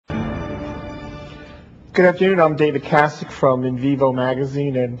Good afternoon. I'm David Cassak from In Vivo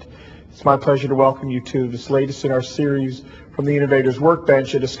magazine, and it's my pleasure to welcome you to this latest in our series from the Innovator's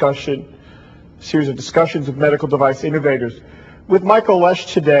Workbench, a series of discussions of medical device innovators. With Michael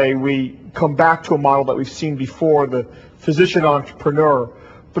Lesh today, we come back to a model that we've seen before, the physician entrepreneur.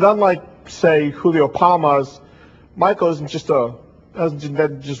 But unlike, say, Julio Palma's, Michael hasn't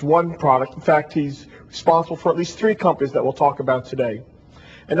invented just one product. In fact, he's responsible for at least 3 companies that we'll talk about today.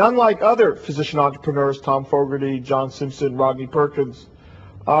 And unlike other physician entrepreneurs, Tom Fogarty, John Simpson, Rodney Perkins,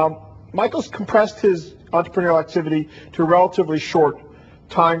 Michael's compressed his entrepreneurial activity to a relatively short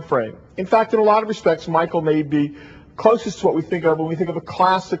time frame. In fact, in a lot of respects, Michael may be closest to what we think of when we think of a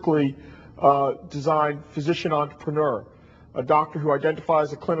classically designed physician entrepreneur, a doctor who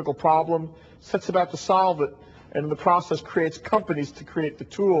identifies a clinical problem, sets about to solve it, and in the process creates companies to create the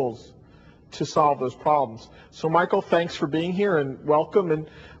tools to solve those problems. So Michael, thanks for being here and welcome. And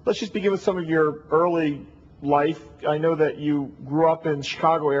let's just begin with some of your early life. I know that you grew up in the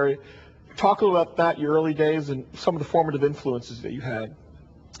Chicago area. Talk a little about that, your early days, and some of the formative influences that you had.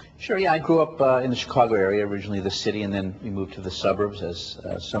 Sure, yeah, I grew up in the Chicago area, originally the city, and then we moved to the suburbs, as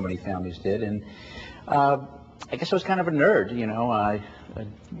so many families did. And I guess I was kind of a nerd, you know. I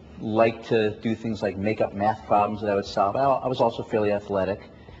liked to do things like make up math problems that I would solve. I was also fairly athletic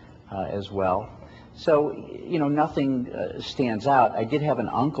as well. So, you know, nothing stands out. I did have an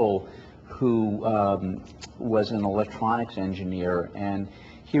uncle who was an electronics engineer, and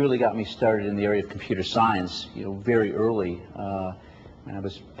he really got me started in the area of computer science, you know, very early. I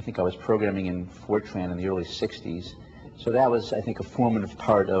think I was programming in Fortran in the early 60s. So that was, I think, a formative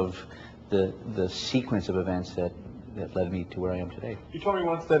part of the sequence of events that led me to where I am today. You told me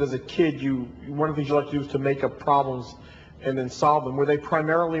once that as a kid, one of the things you liked to do was to make up problems and then solve them. Were they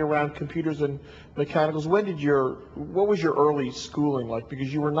primarily around computers and mechanicals? What was your early schooling like?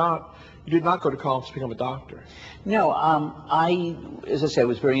 Because you did not go to college to become a doctor. No, as I said, I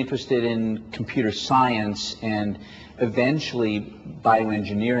was very interested in computer science and eventually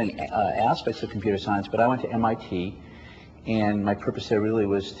bioengineering aspects of computer science, but I went to MIT, and my purpose there really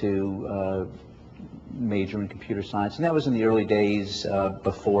was to major in computer science, and that was in the early days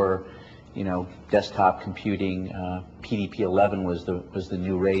before, you know, desktop computing. PDP-11 was the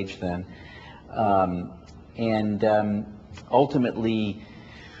new rage then, and ultimately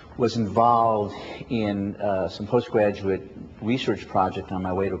was involved in some postgraduate research project on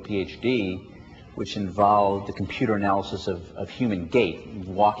my way to a PhD, which involved the computer analysis of human gait,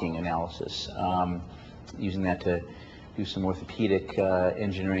 walking analysis, using that to do some orthopedic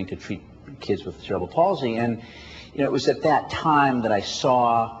engineering to treat kids with cerebral palsy. And you know, it was at that time that I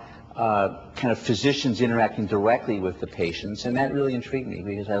saw kind of physicians interacting directly with the patients, and that really intrigued me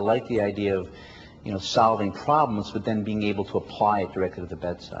because I liked the idea of, you know, solving problems, but then being able to apply it directly to the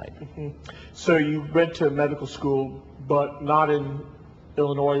bedside. Mm-hmm. So you went to medical school, but not in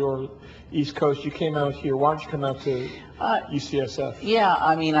Illinois or East Coast. You came out here. Why did you come out to UCSF? Yeah,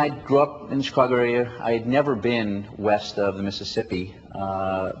 I mean, I grew up in the Chicago area. I had never been west of the Mississippi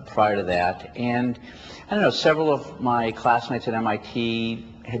prior to that, and I don't know, several of my classmates at MIT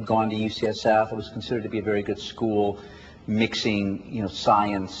had gone to UCSF. It was considered to be a very good school, mixing, you know,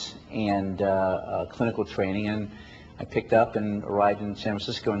 science and clinical training, and I picked up and arrived in San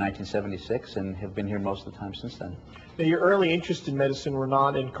Francisco in 1976 and have been here most of the time since then. Now, your early interest in medicine were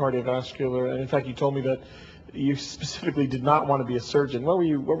not in cardiovascular, and in fact you told me that you specifically did not want to be a surgeon. What were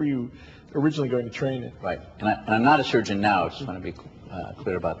you originally going to train in? Right, and I'm not a surgeon now. I just want to be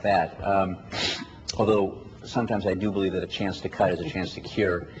clear about that. Although sometimes I do believe that a chance to cut is a chance to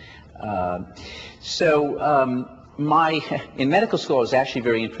cure. In medical school, I was actually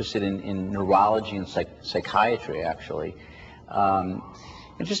very interested in neurology and psychiatry, actually. And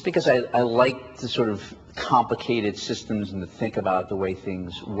just because I like the sort of complicated systems and to think about the way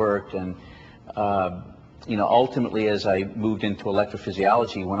things worked. And, you know, ultimately, as I moved into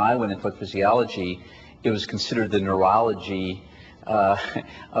electrophysiology, when I went into electrophysiology, it was considered the neurology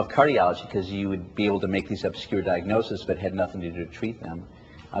of cardiology, because you would be able to make these obscure diagnoses but had nothing to do to treat them.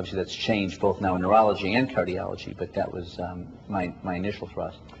 Obviously, that's changed both now in neurology and cardiology, but that was my initial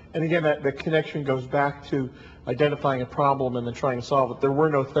thrust. And again, the connection goes back to identifying a problem and then trying to solve it. There were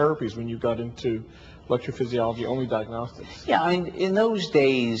no therapies when you got into electrophysiology, only diagnostics. Yeah, I mean, in those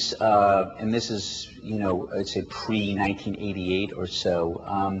days, and this is, you know, I'd say pre-1988 or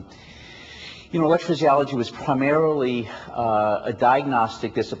so, you know, electrophysiology was primarily a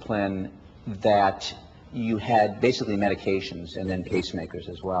diagnostic discipline that you had basically medications and then pacemakers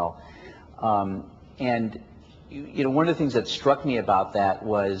as well. And you know, one of the things that struck me about that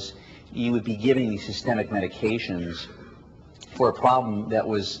was you would be giving these systemic medications for a problem that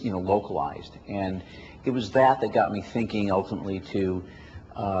was, localized. And it was that got me thinking ultimately to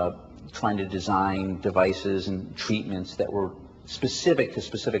trying to design devices and treatments that were specific to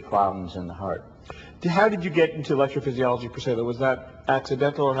specific problems in the heart. How did you get into electrophysiology per se? Was that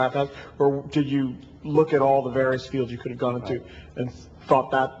accidental or haphazard, or did you look at all the various fields you could have gone into and thought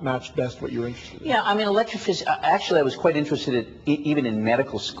that matched best what you were interested in? Yeah, I mean, actually I was quite interested even in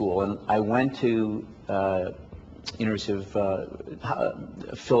medical school, and I went to University of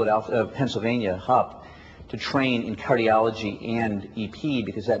Pennsylvania, HUP, to train in cardiology and EP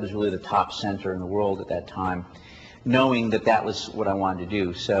because that was really the top center in the world at that time, knowing that was what I wanted to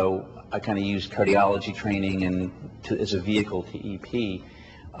do. So I kind of used cardiology training as a vehicle to EP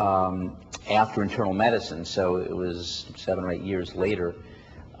after internal medicine. So it was 7 or 8 years later.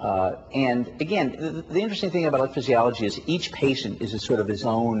 And again, the interesting thing about electrophysiology is each patient is a sort of his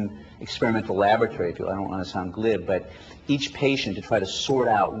own experimental laboratory. I don't want to sound glib, but each patient, to try to sort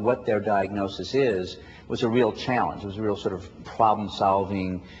out what their diagnosis is, was a real challenge. It was a real sort of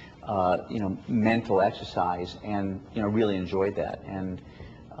problem-solving, mental exercise, and really enjoyed that. And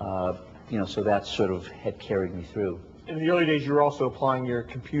so that sort of had carried me through. In the early days, you were also applying your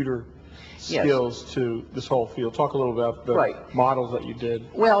computer skills to this whole field. Talk a little about the models that you did.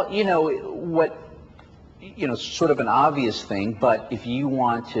 Well, sort of an obvious thing, but if you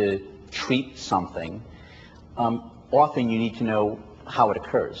want to treat something, often you need to know how it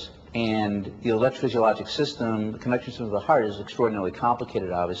occurs. And the electrophysiologic system, the connection system of the heart, is extraordinarily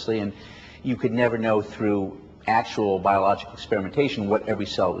complicated, obviously, and you could never know through actual biological experimentation what every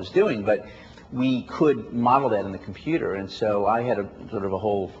cell was doing, but we could model that in the computer. And so I had a sort of a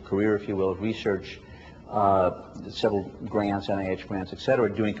whole career, if you will, of research, several grants, NIH grants, et cetera,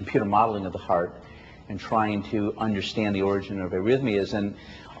 doing computer modeling of the heart and trying to understand the origin of arrhythmias. And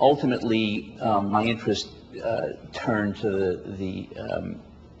ultimately, my interest turned to the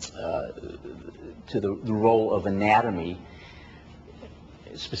role of anatomy,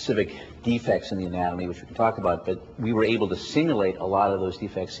 specific defects in the anatomy, which we can talk about, but we were able to simulate a lot of those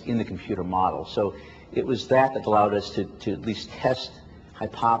defects in the computer model. So it was that allowed us to at least test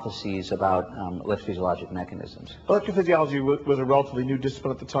hypotheses about electrophysiologic mechanisms. Electrophysiology was a relatively new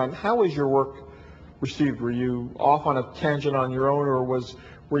discipline at the time. How was your work received? Were you off on a tangent on your own, or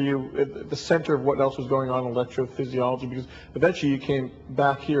were you at the center of what else was going on in electrophysiology? Because eventually you came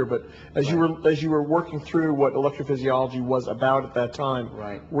back here, but as you were working through what electrophysiology was about at that time,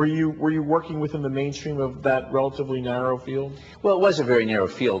 were you working within the mainstream of that relatively narrow field? Well, it was a very narrow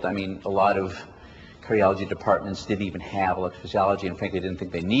field. I mean, a lot of cardiology departments didn't even have electrophysiology, and frankly didn't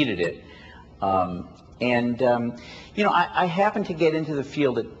think they needed it. I happened to get into the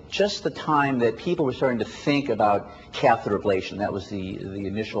field at just the time that people were starting to think about catheter ablation. That was the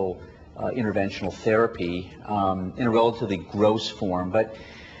initial interventional therapy in a relatively gross form. But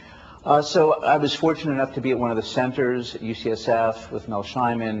so I was fortunate enough to be at one of the centers at UCSF with Mel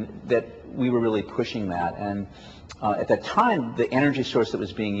Scheinman that we were really pushing that. And at that time, the energy source that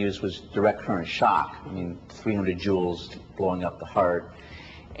was being used was direct current shock. I mean, 300 joules blowing up the heart.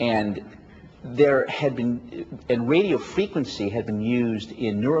 And there had been, and radio frequency had been used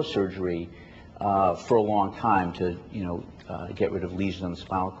in neurosurgery for a long time to, get rid of lesions on the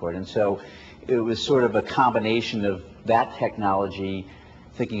spinal cord. And so it was sort of a combination of that technology,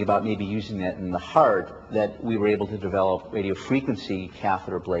 thinking about maybe using that in the heart, that we were able to develop radio frequency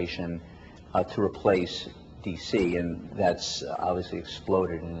catheter ablation to replace DC, and that's obviously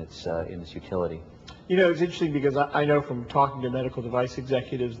exploded in its utility. It's interesting because I know from talking to medical device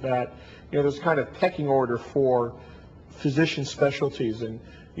executives that, there's kind of pecking order for physician specialties, and,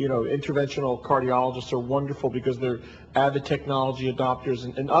 interventional cardiologists are wonderful because they're avid technology adopters,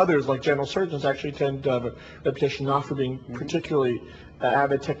 and others, like general surgeons, actually tend to have a reputation not for being particularly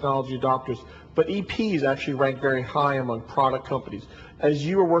avid technology adopters. But EPs actually rank very high among product companies. As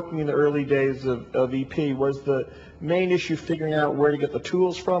you were working in the early days of EP, was the main issue figuring out where to get the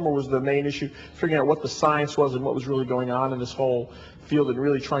tools from, or was the main issue figuring out what the science was and what was really going on in this whole field and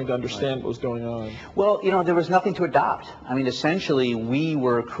really trying to understand what was going on? Well, there was nothing to adopt. I mean, essentially, we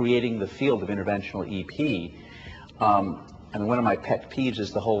were creating the field of interventional EP. One of my pet peeves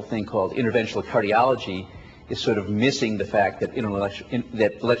is the whole thing called interventional cardiology is sort of missing the fact that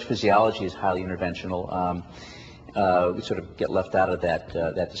that electrophysiology is highly interventional. We sort of get left out of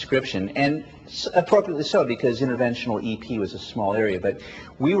that description, and appropriately so, because interventional EP was a small area. But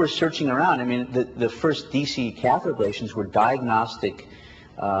we were searching around. I mean, the first DC catheter ablations were diagnostic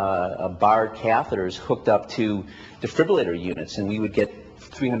barred catheters hooked up to defibrillator units, and we would get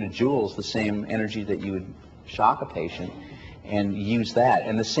 300 joules, the same energy that you would shock a patient, and use that.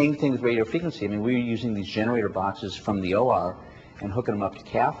 And the same thing with radio frequency. I mean, we were using these generator boxes from the OR and hooking them up to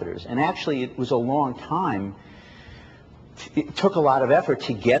catheters. And actually, it was a long time. It took a lot of effort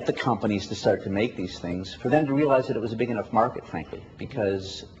to get the companies to start to make these things, for them to realize that it was a big enough market, frankly,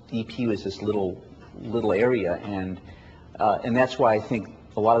 because EP was this little area, and that's why I think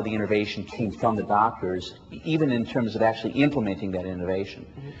a lot of the innovation came from the doctors, even in terms of actually implementing that innovation.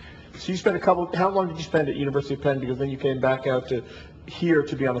 So you spent how long did you spend at University of Penn? Because then you came back out to here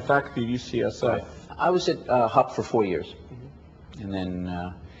to be on the faculty at UCSF. Right. I was at HUP for 4 years, and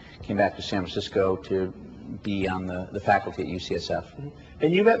then came back to San Francisco to be on the faculty at UCSF.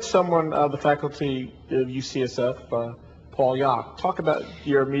 And you met someone, the faculty of UCSF, Paul Yock. Talk about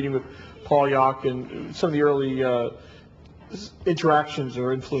your meeting with Paul Yock and some of the early interactions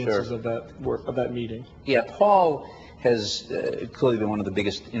or influences Sure. of that meeting. Yeah, Paul has clearly been one of the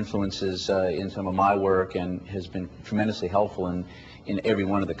biggest influences in some of my work, and has been tremendously helpful in every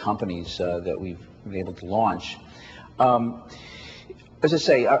one of the companies that we've been able to launch. As I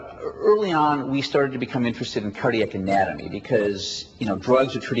say, early on we started to become interested in cardiac anatomy because,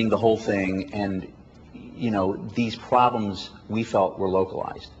 drugs are treating the whole thing, and these problems we felt were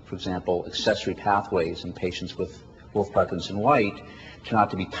localized. For example, accessory pathways in patients with Wolff-Parkinson-White turn out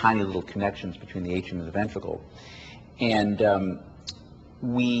to be tiny little connections between the atrium and the ventricle. And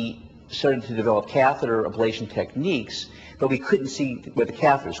we started to develop catheter ablation techniques, but we couldn't see where the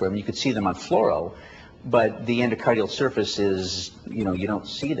catheters were. I mean, you could see them on fluoro, but the endocardial surface is, you don't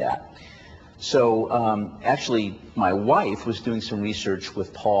see that. So actually, my wife was doing some research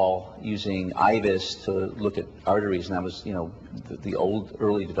with Paul using IVUS to look at arteries, and that was, the old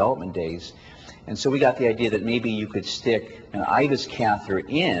early development days. And so we got the idea that maybe you could stick an IVUS catheter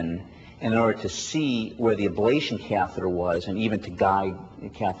in order to see where the ablation catheter was, and even to guide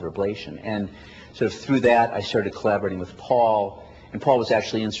catheter ablation. And sort of through that, I started collaborating with Paul, and Paul was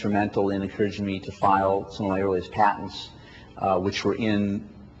actually instrumental in encouraging me to file some of my earliest patents, which were in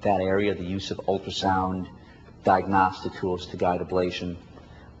that area, the use of ultrasound diagnostic tools to guide ablation.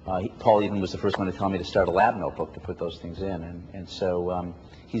 Paul even was the first one to tell me to start a lab notebook to put those things in, and so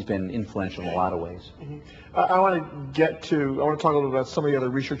he's been influential in a lot of ways. I want to talk a little bit about some of the other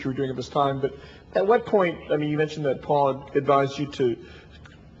research you were doing at this time, but at what point, I mean, you mentioned that Paul advised you to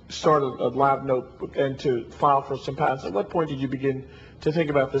start a lab notebook and to file for some patents. At what point did you begin to think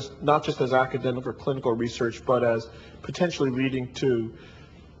about this, not just as academic or clinical research, but as potentially leading to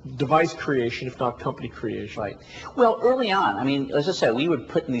device creation, if not company creation? Right. Well, early on, I mean, as I said, we were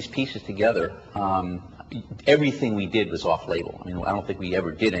putting these pieces together. Everything we did was off-label. I mean, I don't think we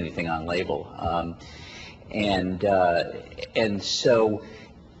ever did anything on label. And so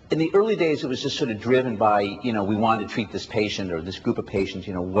in the early days, it was just sort of driven by, we wanted to treat this patient or this group of patients,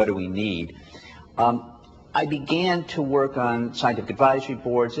 what do we need? I began to work on scientific advisory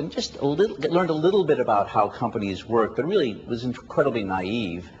boards and just learned a little bit about how companies work, but really was incredibly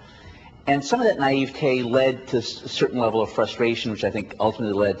naive. And some of that naivete led to a certain level of frustration, which I think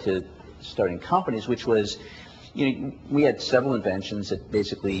ultimately led to starting companies, which was, we had several inventions that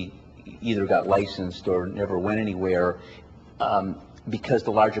basically either got licensed or never went anywhere because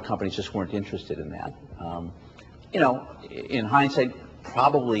the larger companies just weren't interested in that. In hindsight,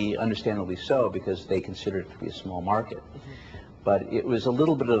 probably understandably so, because they considered it to be a small market. But it was a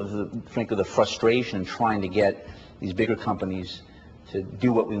little bit of, frankly, the frustration trying to get these bigger companies to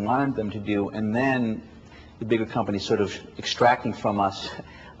do what we wanted them to do, and then the bigger companies sort of extracting from us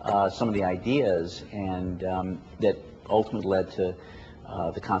some of the ideas, and that ultimately led to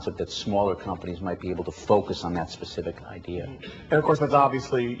the concept that smaller companies might be able to focus on that specific idea. And of course, that's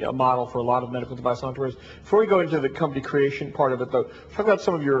obviously a model for a lot of medical device entrepreneurs. Before we go into the company creation part of it, though, talk about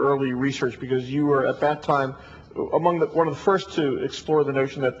some of your early research, because you were at that time one of the first to explore the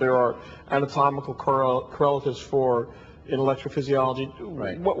notion that there are anatomical correlatives in electrophysiology.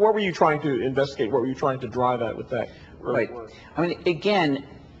 Right. What were you trying to investigate? What were you trying to drive at with that early work? I mean, again,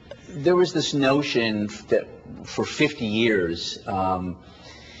 there was this notion that for 50 years,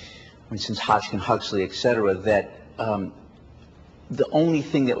 since Hodgkin, Huxley, et cetera, that the only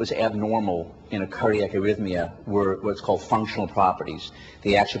thing that was abnormal in a cardiac arrhythmia were what's called functional properties,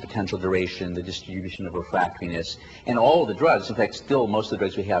 the action potential duration, the distribution of refractoriness, and all of the drugs. In fact, still most of the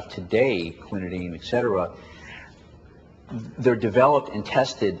drugs we have today, quinidine, et cetera, they're developed and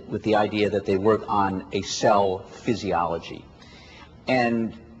tested with the idea that they work on a cell physiology.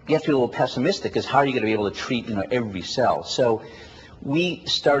 And you have to be a little pessimistic, because how are you going to be able to treat every cell? So we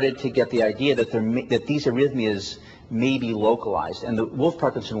started to get the idea that that these arrhythmias may be localized, and the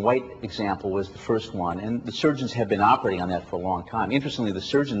Wolff-Parkinson-White example was the first one, and the surgeons have been operating on that for a long time. Interestingly, the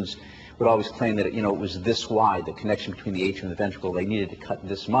surgeons would always claim that it was this wide, the connection between the atrium and the ventricle, they needed to cut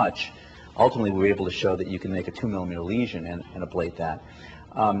this much. ultimately we were able to show that you can make a 2 mm lesion and ablate that.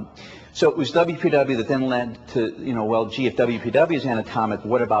 So it was WPW that then led to, well, gee, if WPW is anatomic,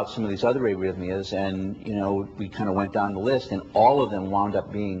 what about some of these other arrhythmias? And, we kind of went down the list, and all of them wound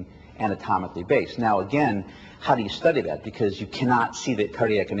up being anatomically based. Now, again, how do you study that? Because you cannot see the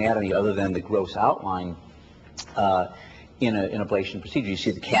cardiac anatomy other than the gross outline in an ablation procedure. You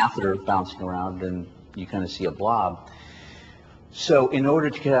see the catheter bouncing around, and you kind of see a blob. So in order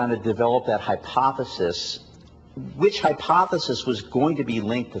to kind of develop that hypothesis, which hypothesis was going to be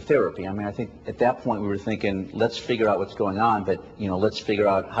linked to therapy? I mean, I think at that point we were thinking, let's figure out what's going on, but let's figure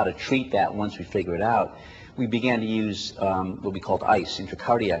out how to treat that once we figure it out. We began to use what we called ICE,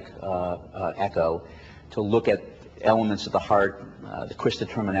 intracardiac echo, to look at elements of the heart, the crista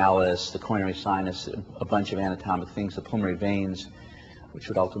terminalis, the coronary sinus, a bunch of anatomic things, the pulmonary veins, which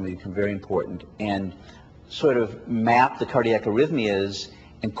would ultimately become very important, and sort of map the cardiac arrhythmias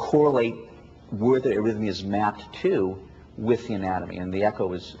and correlate where the arrhythmias mapped to with the anatomy, and the echo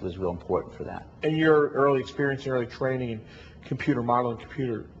was real important for that. And your early experience and early training in computer modeling,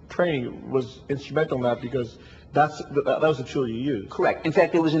 computer training was instrumental in that, because that was the tool you used. Correct. In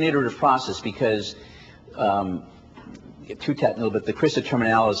fact, it was an iterative process, because too technical, but the crista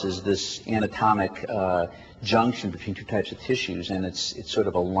terminalis is this anatomic junction between two types of tissues, and it's sort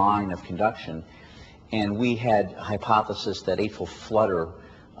of a line of conduction. And we had a hypothesis that atrial flutter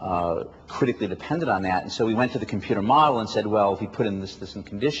critically depended on that, and so we went to the computer model and said, well, if we put in this in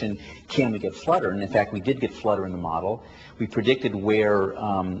condition, can we get flutter? And in fact, we did get flutter in the model. We predicted where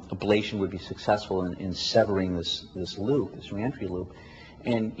ablation would be successful in severing this loop, this reentry loop,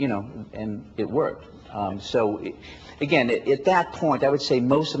 and and it worked. Again, at that point, I would say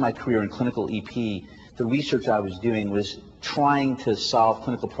most of my career in clinical EP, the research I was doing was trying to solve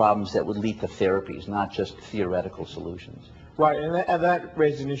clinical problems that would lead to therapies, not just theoretical solutions. Right, and that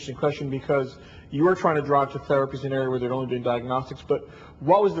raises an interesting question, because you were trying to drive to therapies in an area where they're only doing diagnostics, but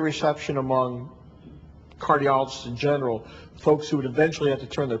what was the reception among cardiologists in general, folks who would eventually have to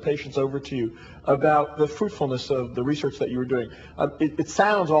turn their patients over to you, about the fruitfulness of the research that you were doing? It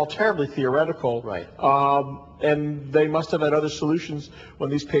sounds all terribly theoretical, right? And they must have had other solutions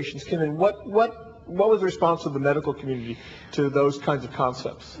when these patients came in. What was the response of the medical community to those kinds of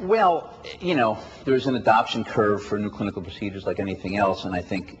concepts? Well, there's an adoption curve for new clinical procedures like anything else, and I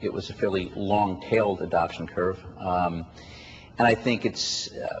think it was a fairly long-tailed adoption curve. And I think it's,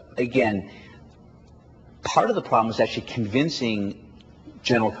 again, part of the problem is actually convincing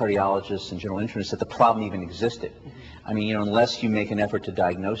general cardiologists and general internists that the problem even existed. I mean, unless you make an effort to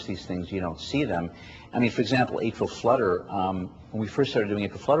diagnose these things, you don't see them. I mean, for example, atrial flutter, when we first started doing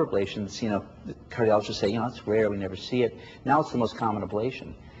atrial flutter ablations, the cardiologists say, it's rare, we never see it. Now it's the most common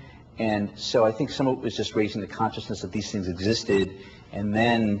ablation. And so I think some of it was just raising the consciousness that these things existed, and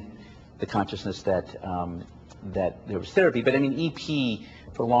then the consciousness that there was therapy. But I mean, EP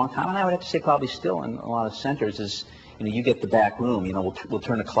for a long time, and I would have to say probably still in a lot of centers, is, you get the back room, we'll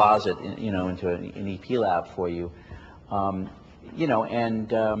turn a closet, into an EP lab for you. So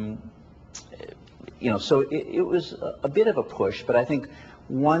it was a bit of a push, but I think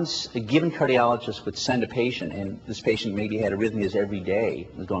once a given cardiologist would send a patient, and this patient maybe had arrhythmias every day,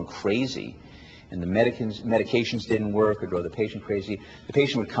 was going crazy, and the medications didn't work or drove the patient crazy, the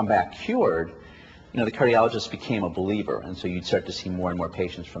patient would come back cured, the cardiologist became a believer, and so you'd start to see more and more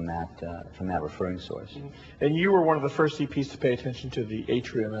patients from that referring source. And you were one of the first EPs to pay attention to the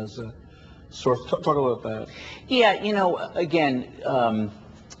atrium as a source. Talk a little about that. Yeah, again,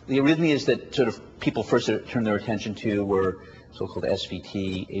 the arrhythmias that sort of people first turned their attention to were so-called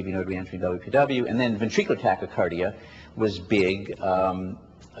SVT, AV node reentry, WPW, and then ventricular tachycardia was big, and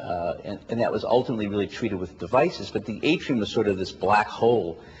that was ultimately really treated with devices. But the atrium was sort of this black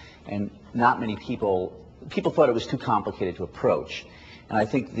hole, and not many people thought it was too complicated to approach. And I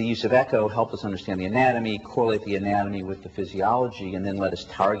think the use of echo helped us understand the anatomy, correlate the anatomy with the physiology, and then let us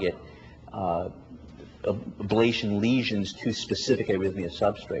target ablation lesions to specific arrhythmia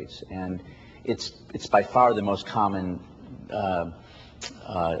substrates. And it's by far the most common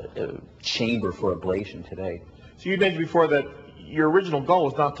chamber for ablation today. So you mentioned before that your original goal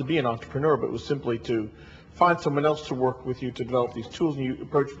was not to be an entrepreneur, but was simply to find someone else to work with you to develop these tools, and you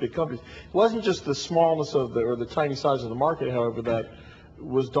approached big companies. It wasn't just the smallness of the tiny size of the market, however, that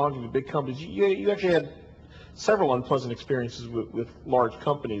was daunting to big companies. You actually had several unpleasant experiences with large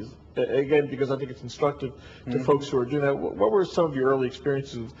companies. Again, because I think it's instructive to folks who are doing that. What were some of your early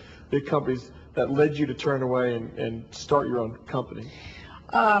experiences with big companies that led you to turn away and start your own company?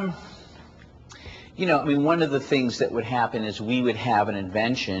 I mean, one of the things that would happen is we would have an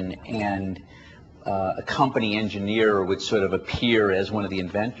invention, and a company engineer would sort of appear as one of the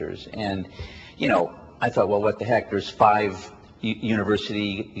inventors. And, you know, I thought, well, what the heck? There's 5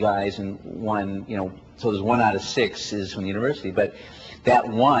 university guys and one, you know, so there's 1 out of 6 is from the university. But that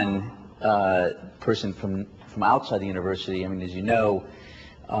one person from outside the university, I mean, as you know,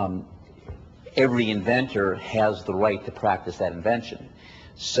 every inventor has the right to practice that invention.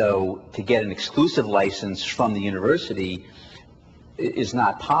 So to get an exclusive license from the university is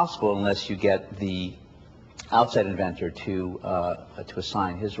not possible unless you get the outside inventor to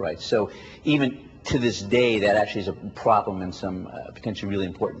assign his rights. So even to this day, that actually is a problem in some potentially really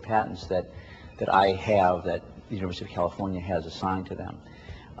important patents that I have that the University of California has assigned to them.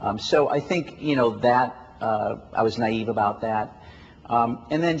 So I think, you know, that I was naive about that.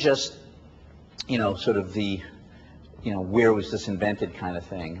 And then just, you know, sort of the, you know, where was this invented kind of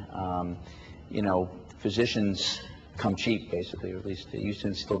thing. You know, physicians come cheap, basically, or at least they used to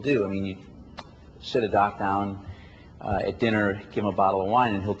and still do. I mean, you sit a doc down at dinner, give him a bottle of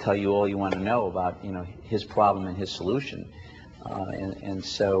wine, and he'll tell you all you want to know about, you know, his problem and his solution. And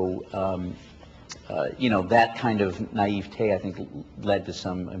so, you know, that kind of naivete, I think, led to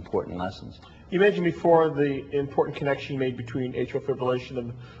some important lessons. You mentioned before the important connection you made between atrial fibrillation and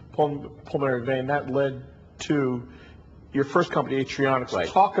the pulmonary vein. That led to your first company, Atrionics. Right.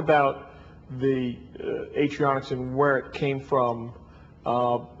 Talk about the Atrionics and where it came from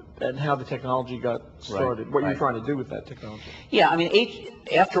and how the technology got started. Right. What you're trying to do with that technology. Yeah, I mean,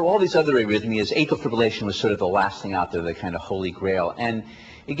 after all these other arrhythmias, atrial fibrillation was sort of the last thing out there, the kind of holy grail. And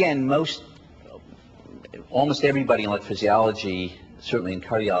again, almost everybody in electrophysiology, certainly in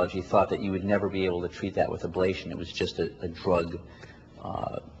cardiology, thought that you would never be able to treat that with ablation. It was just a drug,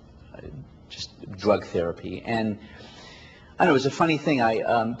 drug therapy. And I don't know, it was a funny thing.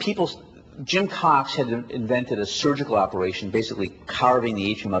 Jim Cox had invented a surgical operation, basically carving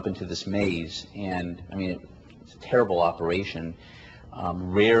the atrium up into this maze. And I mean, it's a terrible operation,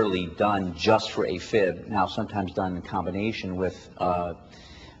 rarely done just for AFib. Now, sometimes done in combination with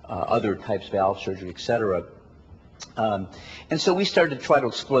other types of valve surgery, et cetera. And so we started to try to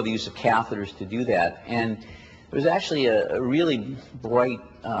explore the use of catheters to do that. And there was actually a really bright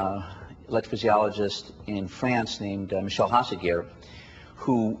electrophysiologist in France named Michel Hasseguer,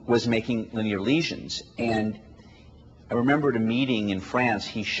 who was making linear lesions. And I remember at a meeting in France,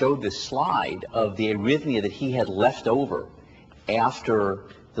 he showed this slide of the arrhythmia that he had left over after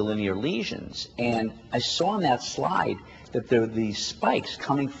the linear lesions. And I saw in that slide that there were these spikes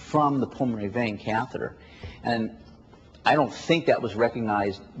coming from the pulmonary vein catheter. And I don't think that was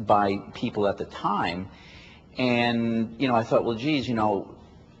recognized by people at the time. And, you know, I thought, well, geez, you know,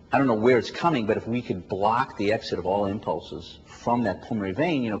 I don't know where it's coming, but if we could block the exit of all impulses from that pulmonary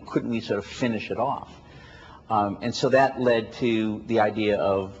vein, you know, couldn't we sort of finish it off? And so that led to the idea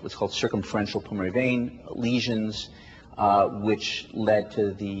of what's called circumferential pulmonary vein lesions, which led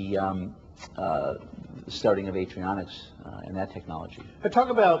to the starting of Atrionics and that technology. Talk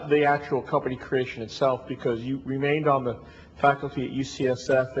about the actual company creation itself, because you remained on the faculty at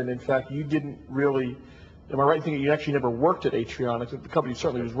UCSF, and in fact, you didn't really, am I right in thinking you actually never worked at Atrionics? The company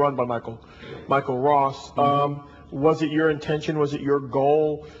certainly was run by Michael Ross. Mm-hmm. Was it your intention, was it your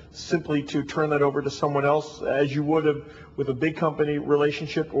goal simply to turn that over to someone else as you would have with a big company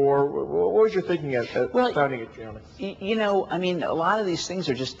relationship, or what was your thinking at founding Atrionics? You know, I mean, a lot of these things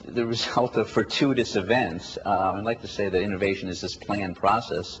are just the result of fortuitous events. I'd like to say that innovation is this planned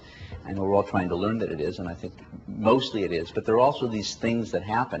process. I know we're all trying to learn that it is, and I think mostly it is, but there are also these things that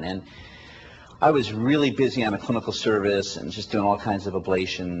happen. And I was really busy on a clinical service and just doing all kinds of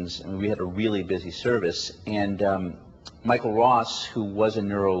ablations, and we had a really busy service. And Michael Ross, who was a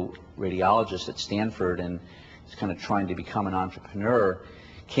neuroradiologist at Stanford and was kind of trying to become an entrepreneur,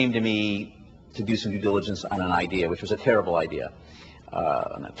 came to me to do some due diligence on an idea, which was a terrible idea.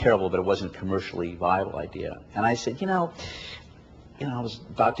 Not terrible, but it wasn't a commercially viable idea. And I said, you know, I was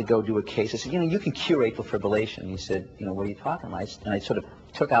about to go do a case. I said, you know, you can cure atrial fibrillation. He said, you know, what are you talking about? And I sort of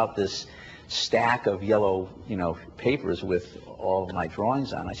took out this stack of yellow, you know, papers with all of my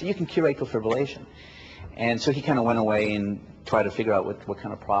drawings on. I said, you can cure atrial fibrillation. And so he kind of went away and tried to figure out what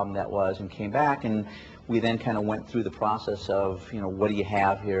kind of problem that was, and came back, and we then kind of went through the process of, you know, what do you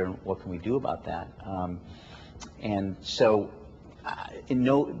have here and what can we do about that? And so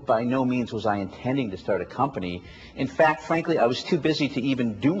by no means was I intending to start a company. In fact, frankly, I was too busy to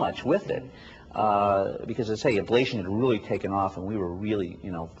even do much with it. Because as I say, ablation had really taken off, and we were really,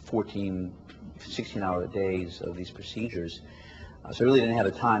 you know, 14, 16-hour days of these procedures. So I really didn't have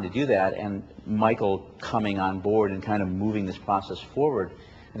the time to do that. And Michael coming on board and kind of moving this process forward,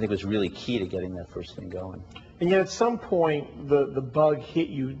 I think was really key to getting that first thing going. And yet at some point, the bug hit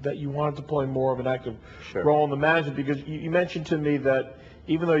you that you wanted to play more of an active Sure. role in the management, because you mentioned to me that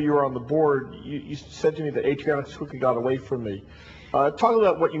even though you were on the board, you said to me that Adriana quickly got away from me. Talk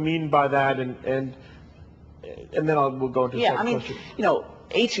about what you mean by that, and then we'll go into the second question. You know,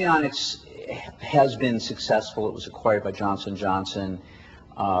 Atrionics has been successful. It was acquired by Johnson & Johnson.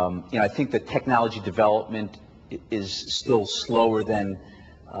 You know, I think the technology development is still slower than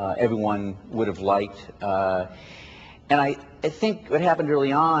everyone would have liked. And I think what happened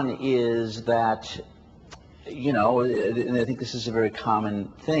early on is that, you know, and I think this is a very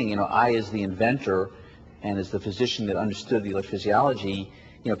common thing, you know, I as the inventor and as the physician that understood the electrophysiology,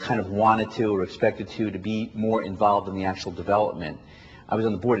 you know, kind of wanted to or expected to be more involved in the actual development. I was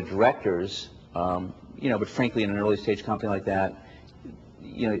on the board of directors, you know, but frankly, in an early stage company like that,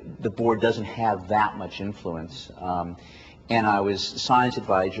 you know, the board doesn't have that much influence. And I was science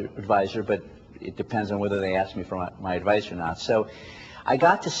advisor, but it depends on whether they ask me for my advice or not. So I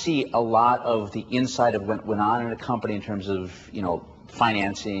got to see a lot of the inside of what went on in a company in terms of, you know,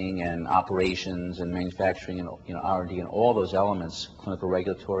 financing and operations and manufacturing and, you know, R&D and all those elements, clinical,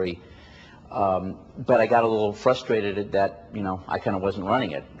 regulatory. But I got a little frustrated that, you know, I kind of wasn't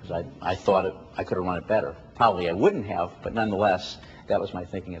running it because I thought I could have run it better. Probably I wouldn't have, but nonetheless, that was my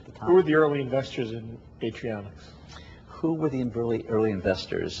thinking at the time. Who were the early investors in Atrionics? Who were the early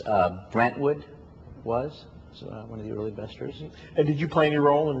investors? Brentwood was one of the early investors. And did you play any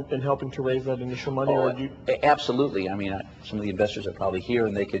role in helping to raise that initial money? Oh, or did you... Absolutely. I mean, some of the investors are probably here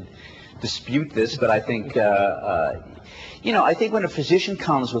and they could dispute this, but I think, you know, I think when a physician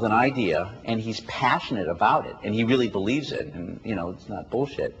comes with an idea and he's passionate about it and he really believes it and, you know, it's not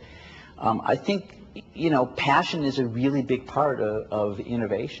bullshit, I think, you know, passion is a really big part of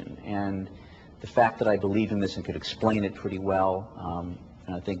innovation. And the fact that I believed in this and could explain it pretty well,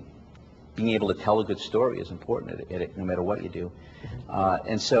 and I think being able to tell a good story is important no matter what you do.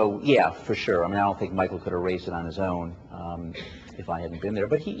 And so, yeah, for sure. I mean, I don't think Michael could have raised it on his own if I hadn't been there.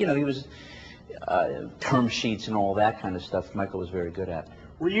 But he, you know, he was term sheets and all that kind of stuff. Michael was very good at.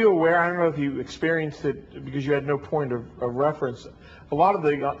 Were you aware? I don't know if you experienced it because you had no point of reference. A lot of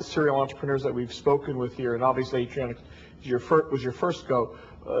the serial entrepreneurs that we've spoken with here, and obviously Atrionics was your first go,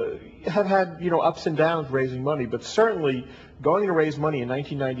 have had, you know, ups and downs raising money, but certainly going to raise money in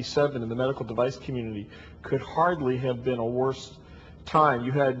 1997 in the medical device community could hardly have been a worse time.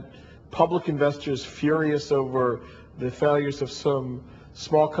 You had public investors furious over the failures of some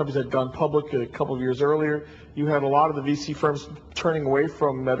small companies that had gone public a couple of years earlier. You had a lot of the VC firms turning away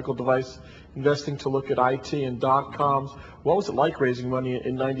from medical device investing to look at IT and dot-coms. What was it like raising money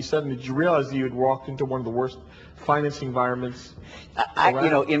in 97? Did you realize that you had walked into one of the worst financing environments? You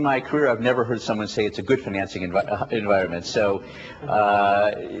know, in my career, I've never heard someone say it's a good financing environment. So,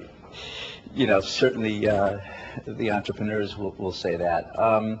 you know, certainly the entrepreneurs will say that.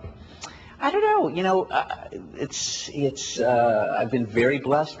 I don't know. You know, I've been very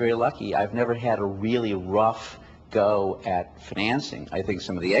blessed, very lucky. I've never had a really rough go at financing. I think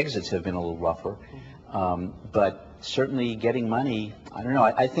some of the exits have been a little rougher, but certainly getting money. I don't know.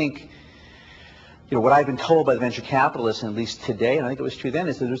 I think, you know, what I've been told by the venture capitalists, and at least today, and I think it was true then,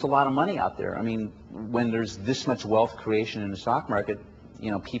 is that there's a lot of money out there. I mean, when there's this much wealth creation in the stock market,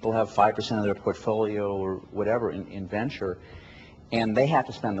 you know, people have 5% of their portfolio or whatever in venture, and they have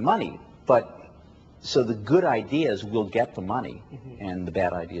to spend the money. But so the good ideas will get the money, and the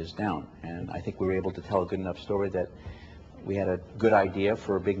bad ideas don't. And I think we were able to tell a good enough story that we had a good idea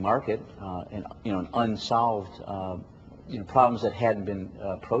for a big market, and, you know, an unsolved, you know, problems that hadn't been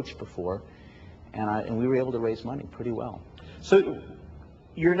approached before, and we were able to raise money pretty well. So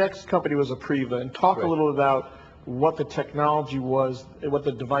your next company was Apriva, and talk a little about what the technology was, what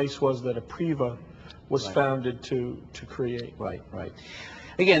the device was that Apriva was founded to create. Right.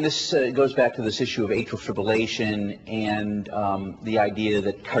 Again, this goes back to this issue of atrial fibrillation and the idea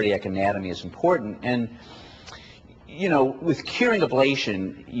that cardiac anatomy is important. And, you know, with curing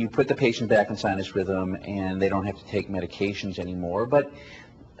ablation, you put the patient back in sinus rhythm and they don't have to take medications anymore. But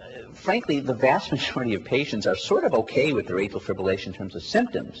frankly, the vast majority of patients are sort of okay with their atrial fibrillation in terms of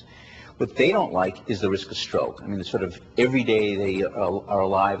symptoms. What they don't like is the risk of stroke. I mean, sort of every day they are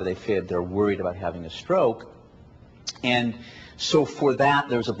alive or they fib, they're worried about having a stroke. And so for that,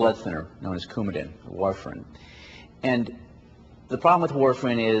 there's a blood thinner known as Coumadin, warfarin. And the problem with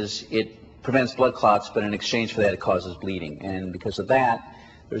warfarin is it prevents blood clots, but in exchange for that, it causes bleeding. And because of that,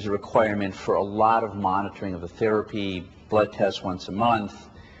 there's a requirement for a lot of monitoring of the therapy, blood tests once a month,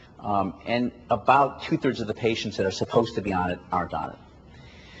 and about 2/3 of the patients that are supposed to be on it aren't on it.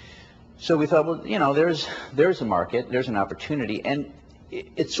 So we thought, well, you know, there's a market, there's an opportunity, and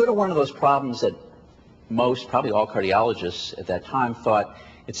it's sort of one of those problems that most, probably all cardiologists at that time thought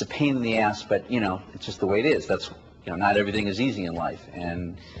it's a pain in the ass, but it's just the way it is. That's not everything is easy in life,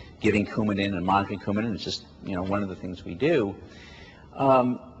 and giving Coumadin and monitoring Coumadin is just one of the things we do.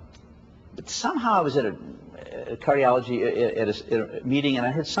 But somehow I was at a cardiology at a meeting, and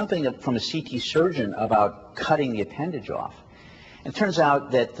I heard something from a CT surgeon about cutting the appendage off. And it turns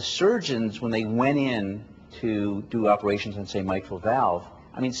out that the surgeons, when they went in to do operations on, say, mitral valve,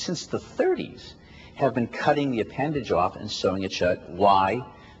 I mean, since the 30s, have been cutting the appendage off and sewing it shut. Why?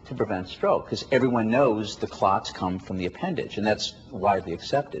 To prevent stroke, because everyone knows the clots come from the appendage, and that's widely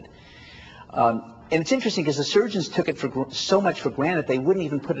accepted. And it's interesting because the surgeons took it so much for granted they wouldn't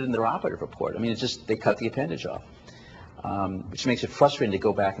even put it in their operative report. I mean, it's just they cut the appendage off, which makes it frustrating to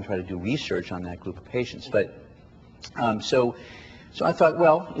go back and try to do research on that group of patients. But so I thought,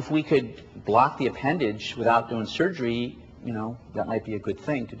 well, if we could block the appendage without doing surgery, that might be a good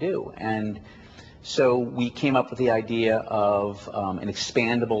thing to do. And so we came up with the idea of an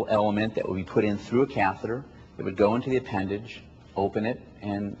expandable element that would be put in through a catheter. It would go into the appendage, open it,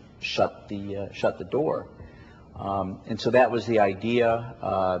 and shut the door. And so that was the idea.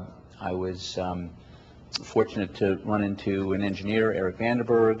 I was fortunate to run into an engineer, Eric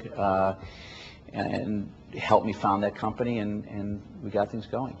Vandenberg, and helped me found that company, and we got things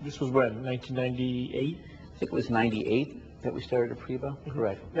going. This was when, 1998? I think it was 98 that we started Apriva.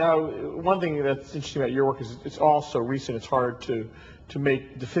 Correct. Now, one thing that's interesting about your work is it's all so recent, it's hard to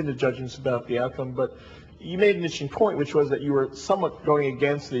make definitive judgments about the outcome, but you made an interesting point, which was that you were somewhat going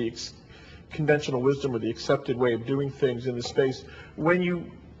against the conventional wisdom or the accepted way of doing things in the space. When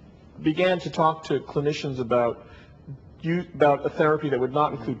you began to talk to clinicians about a therapy that would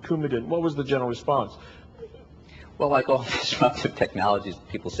not include Coumadin, what was the general response? Well, like all disruptive technologies,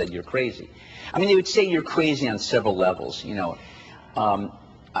 people said you're crazy. I mean, they would say you're crazy on several levels.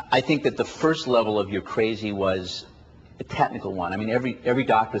 I think that the first level of you're crazy was a technical one. I mean, every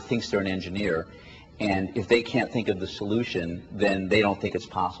doctor thinks they're an engineer, and if they can't think of the solution, then they don't think it's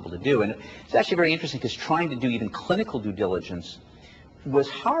possible to do. And it's actually very interesting because trying to do even clinical due diligence was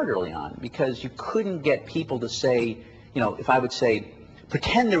hard early on, because you couldn't get people to say, if I would say,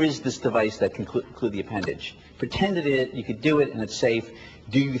 pretend there is this device that can include the appendage. Pretend that you could do it and it's safe.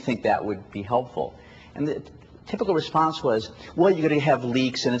 Do you think that would be helpful? And the typical response was, well, you're going to have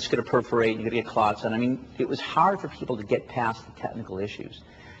leaks and it's going to perforate and you're going to get clots. And I mean, it was hard for people to get past the technical issues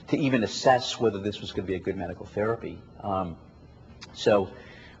to even assess whether this was going to be a good medical therapy. We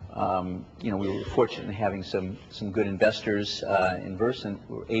were fortunate in having some good investors in Versant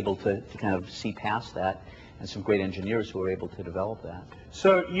who were able to kind of see past that, and some great engineers who were able to develop that.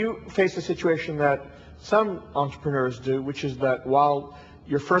 So you face a situation that some entrepreneurs do, which is that while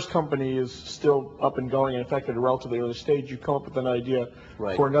your first company is still up and going, and in fact at a relatively early stage, you come up with an idea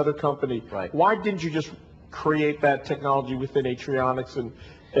for another company. Right. Why didn't you just create that technology within Atrionics,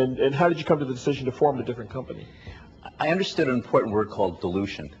 and how did you come to the decision to form a different company? I understood an important word called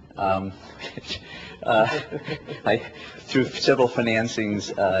dilution. Which, through several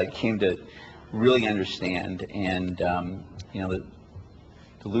financings, came to really understand, and the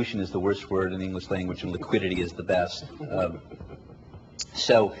dilution is the worst word in the English language, and liquidity is the best.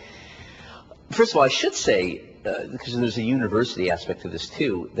 So, first of all, I should say, because there's a university aspect to this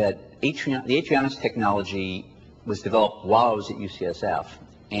too, that the Atrionics technology was developed while I was at UCSF,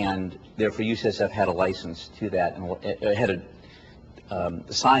 and therefore UCSF had a license to that, and it had an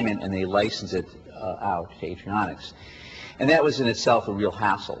assignment, and they licensed it out to Atrionics. And that was in itself a real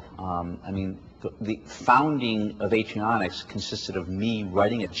hassle. I mean, the founding of Atrionics consisted of me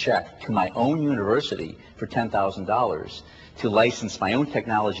writing a check to my own university for $10,000 to license my own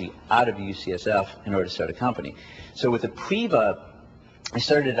technology out of UCSF in order to start a company. So with Apriva, I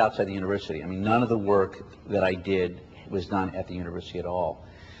started it outside the university. I mean, none of the work that I did was done at the university at all.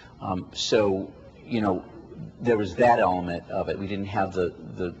 There was that element of it. We didn't have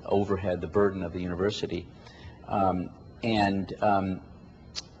the overhead, the burden of the university.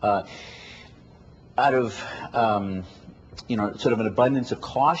 Out of sort of an abundance of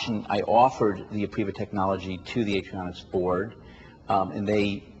caution, I offered the Apriva technology to the Atrionics board, and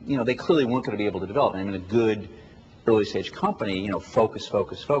they clearly weren't going to be able to develop it. I mean, a good early stage company, focus,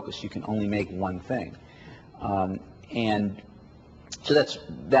 focus, focus. You can only make one thing, and so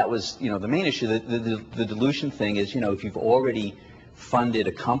that was the main issue. The dilution thing is, if you've already funded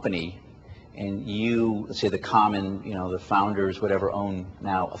a company, and you, let's say the common, the founders, whatever, own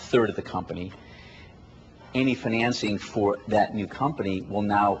now a third of the company, any financing for that new company will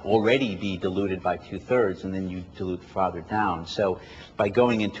now already be diluted by 2/3, and then you dilute farther down. So by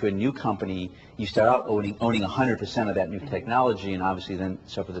going into a new company, you start out owning 100% of that new technology, and obviously then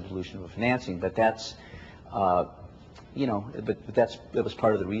suffer the dilution of the financing. But that's You know, but that was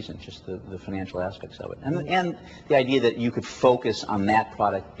part of the reason, just the financial aspects of it, and the idea that you could focus on that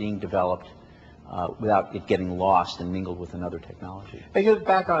product being developed without it getting lost and mingled with another technology. I get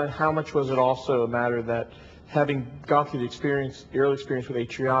back on it, how much was it also a matter that having gone through the early experience with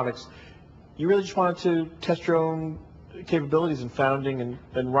Atrionics, you really just wanted to test your own capabilities in founding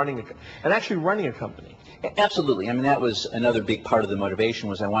and running actually running a company? Absolutely. I mean, that was another big part of the motivation,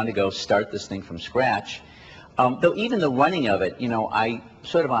 was I wanted to go start this thing from scratch. Though even the running of it, you know, I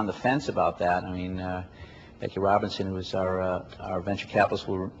sort of on the fence about that. I mean, Becky Robinson, who was our venture capitalist,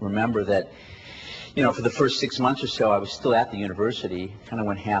 will remember that, you know, for the first 6 months or so, I was still at the university, kind of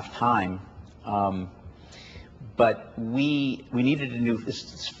went half-time. But we needed a new, this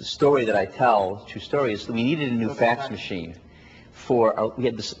story that I tell, true story, is that we needed a new fax machine. We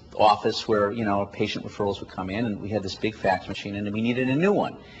had this office where, you know, patient referrals would come in, and we had this big fax machine, and we needed a new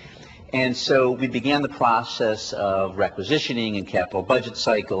one. And so we began the process of requisitioning and capital budget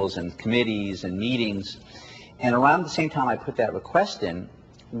cycles and committees and meetings. And around the same time I put that request in,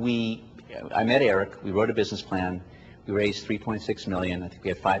 I met Eric, we wrote a business plan, we raised $3.6 million, I think we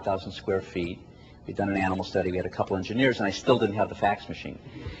had 5,000 square feet. We'd done an animal study, we had a couple engineers, and I still didn't have the fax machine.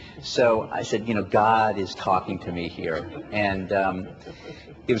 So I said, you know, God is talking to me here. And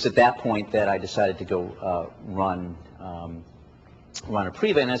it was at that point that I decided to go run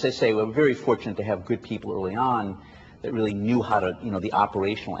Apriva. And as I say, we were very fortunate to have good people early on that really knew how to, you know, the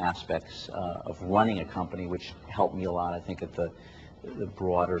operational aspects of running a company, which helped me a lot, I think, at the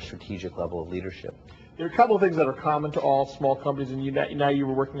broader strategic level of leadership. There are a couple of things that are common to all small companies, and now you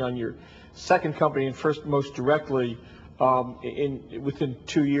were working on your second company, and first most directly within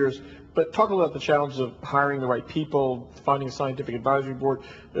 2 years. But talk about the challenges of hiring the right people, finding a scientific advisory board.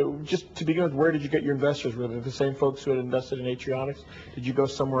 Just to begin with, where did you get your investors? Were they the same folks who had invested in Atrionics? Did you go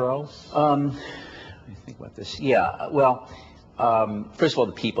somewhere else? Let me think about this. Yeah, well, first of all,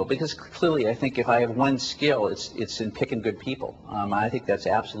 the people, because clearly I think if I have one skill, it's in picking good people. I think that's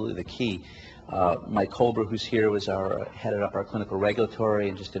absolutely the key. Mike Colber, who's here, headed up our clinical regulatory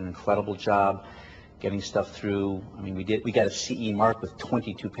and just did an incredible job getting stuff through. I mean, we got a CE mark with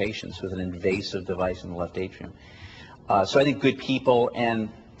 22 patients with an invasive device in the left atrium. So I think good people, and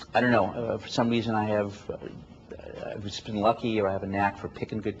I don't know, for some reason I've just been lucky, or I have a knack for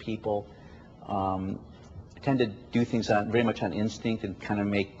picking good people. I tend to do things very much on instinct and kind of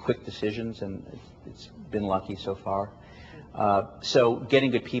make quick decisions, and it's been lucky so far. So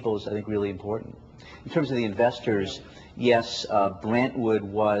getting good people is, I think, really important. In terms of the investors, yes, Brentwood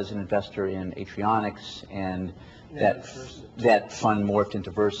was an investor in Atrionics, and that fund morphed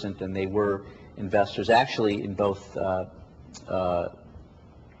into Versant, and they were investors actually in both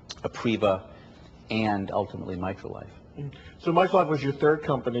Apriva and ultimately Microlife. So Microlife was your third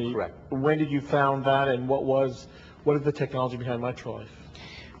company. Correct. When did you found that, and what is the technology behind Microlife?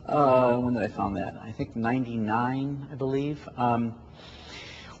 When did I found that? I think 99, I believe.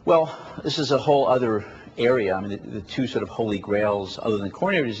 Well, this is a whole other area. I mean, the two sort of holy grails, other than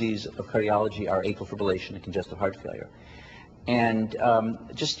coronary disease, of cardiology are atrial fibrillation and congestive heart failure. And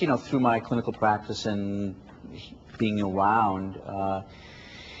just, you know, through my clinical practice and being around,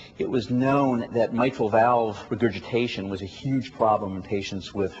 it was known that mitral valve regurgitation was a huge problem in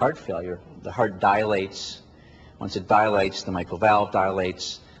patients with heart failure. The heart dilates. Once it dilates, the mitral valve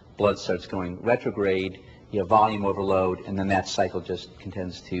dilates, blood starts going retrograde, you have volume overload, and then that cycle just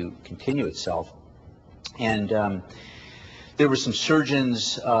tends to continue itself. And there were some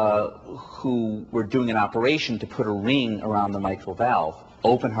surgeons who were doing an operation to put a ring around the mitral valve,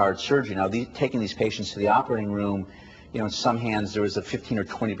 open heart surgery. Now, taking these patients to the operating room, you know, in some hands there was a 15 or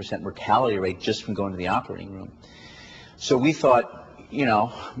 20% mortality rate just from going to the operating room. So we thought, you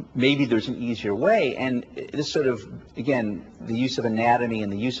know, maybe there's an easier way. And this sort of, again, the use of anatomy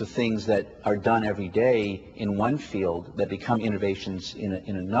and the use of things that are done every day in one field that become innovations in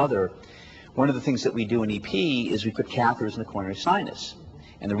another. One of the things that we do in EP is we put catheters in the coronary sinus.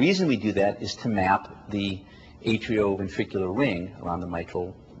 And the reason we do that is to map the atrioventricular ring around the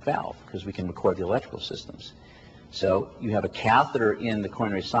mitral valve, because we can record the electrical systems. So you have a catheter in the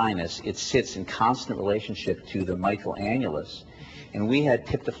coronary sinus. It sits in constant relationship to the mitral annulus. And we had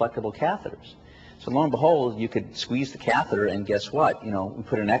tip-deflectable catheters. So lo and behold, you could squeeze the catheter, and guess what? You know, we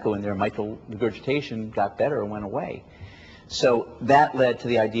put an echo in there, mitral regurgitation got better and went away. So that led to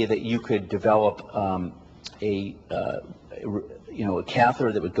the idea that you could develop a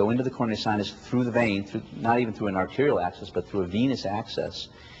catheter that would go into the coronary sinus through the vein, not even through an arterial access, but through a venous access,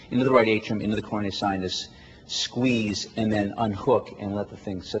 into the right atrium, into the coronary sinus, squeeze, and then unhook and let the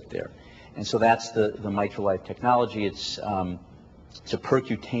thing sit there. And so that's the Microlife technology. It's a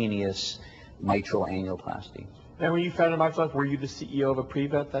percutaneous mitral annuloplasty. And when you founded MicroLife, were you the CEO of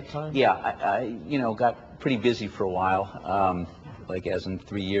Apriva at that time? Yeah, I got pretty busy for a while, like as in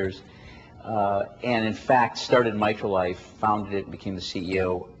 3 years, and in fact started MicroLife, founded it, became the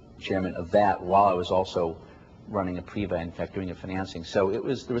CEO, chairman of that, while I was also running Apriva, in fact doing the financing. So there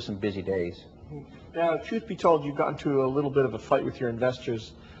were some busy days. Now, truth be told, you've gotten into a little bit of a fight with your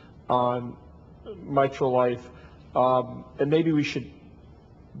investors on MicroLife, and maybe we should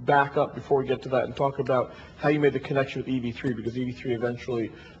back up before we get to that and talk about how you made the connection with EV3, because EV3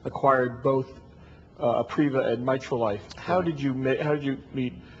 eventually acquired both Apriva and MicroLife. How did you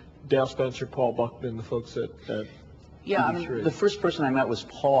meet Dale Spencer, Paul Buckman, the folks at Yeah, EV3? I mean, the first person I met was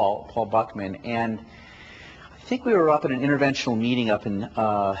Paul Buckman, and I think we were up at an interventional meeting up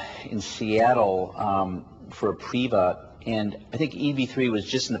in Seattle for Apriva, and I think EV3 was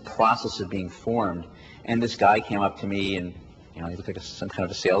just in the process of being formed, and this guy came up to me, and he looked like some kind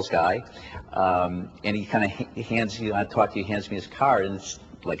of a sales guy, and he kind of hands me his card, and it's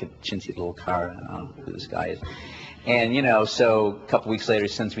like a chintzy little card. I don't know who this guy is. And so a couple weeks later, he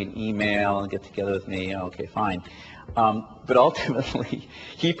sends me an email and get together with me. Okay, fine. But ultimately,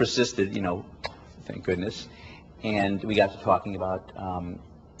 he persisted. Thank goodness. And we got to talking about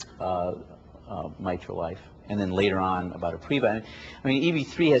MicroLife, and then later on about Apriva. I mean,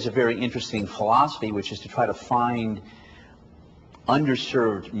 EV3 has a very interesting philosophy, which is to try to find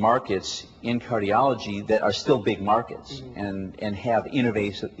underserved markets in cardiology that are still big markets, and have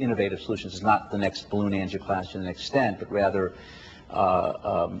innovative solutions. It's not the next balloon angioplasty to the next stent, but rather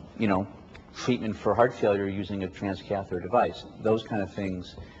treatment for heart failure using a transcatheter device. Those kind of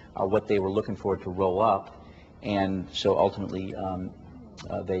things are what they were looking for to roll up, and so ultimately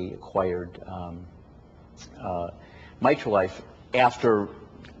they acquired MicroLife after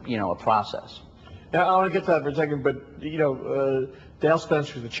a process. Now, I want to get to that for a second, but Dale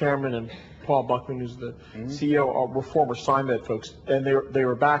Spencer, who's the chairman, and Paul Buckman, who's the CEO, were former SciMed folks, and they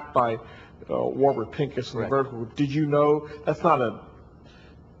were backed by Warburg Pincus and the Vertical. Did you know that's not a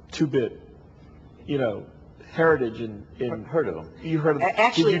two-bit, heritage in heard of them? You heard of them?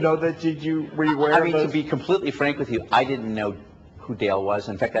 Actually, did you know that? Were you aware of those? To be completely frank with you, I didn't know who Dale was.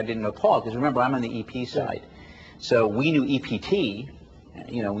 In fact, I didn't know Paul, because remember, I'm on the EP side, so we knew EPT.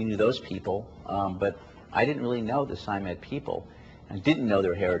 We knew those people, but I didn't really know the SciMed people. I didn't know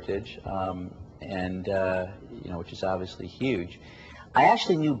their heritage, which is obviously huge. I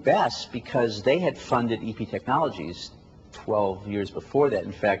actually knew Bess because they had funded EP Technologies 12 years before that.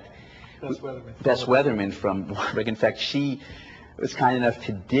 In fact, Bess Weatherman from Warburg. In fact, she was kind enough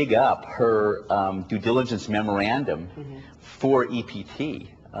to dig up her due diligence memorandum for EPT,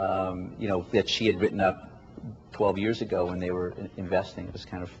 that she had written up 12 years ago when they were investing. It was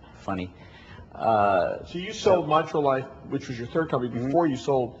kind of funny. So you sold MicroLife, which was your third company, before you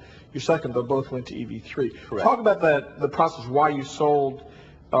sold your second, but both went to EV3. Correct. Talk about the process, why you sold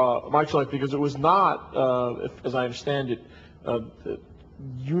MicroLife, because it was not, as I understand it,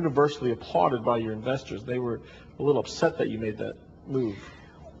 universally applauded by your investors. They were a little upset that you made that move.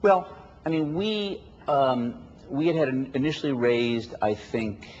 Well, I mean, we had initially raised, I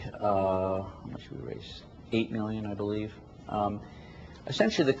think, how much did we raise? $8 million, I believe.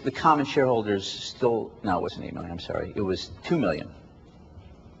 Essentially, the common shareholders still, no, it wasn't $8 million, I'm sorry, it was $2 million.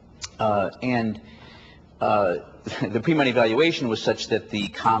 The pre-money valuation was such that the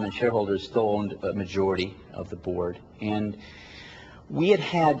common shareholders still owned a majority of the board. And we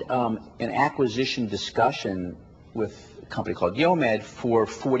had an acquisition discussion with a company called Yomed for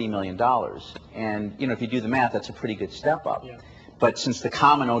 $40 million. And, if you do the math, that's a pretty good step up. Yeah. But since the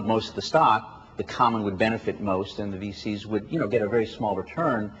common owned most of the stock, the common would benefit most, and the VCs would, get a very small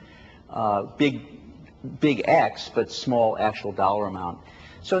return, big X, but small actual dollar amount.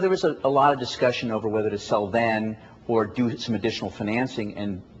 So there was a lot of discussion over whether to sell then or do some additional financing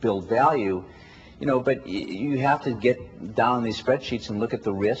and build value, but you have to get down in these spreadsheets and look at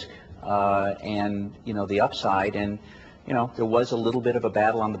the risk and, the upside. And, there was a little bit of a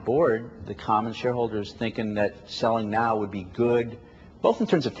battle on the board, the common shareholders thinking that selling now would be good, both in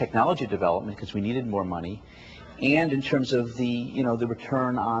terms of technology development, because we needed more money, and in terms of the, the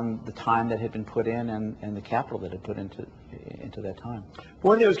return on the time that had been put in and the capital that had put into that time.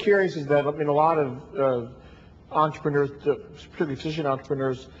 One thing I was curious is that, a lot of entrepreneurs, particularly physician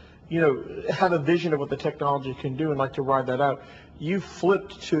entrepreneurs, have a vision of what the technology can do and like to ride that out. You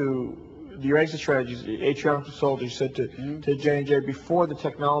flipped to your exit strategies, atrial sold, you said, to J&J before the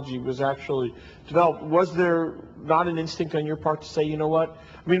technology was actually developed. Was there not an instinct on your part to say, you know what?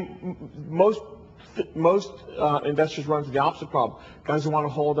 I mean, most investors run into the opposite problem. Guys who want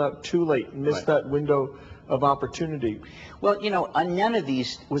to hold out too late, miss that window of opportunity. Well, on none of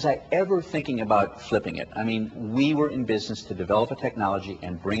these was I ever thinking about flipping it. I mean, we were in business to develop a technology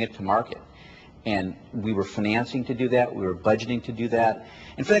and bring it to market. And we were financing to do that. We were budgeting to do that.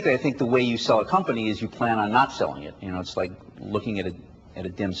 And frankly, I think the way you sell a company is you plan on not selling it. It's like looking at a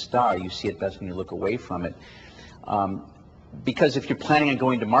dim star. You see it best when you look away from it. Because if you're planning on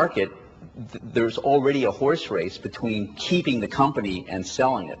going to market, there's already a horse race between keeping the company and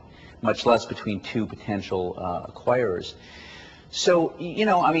selling it, much less between two potential acquirers. So,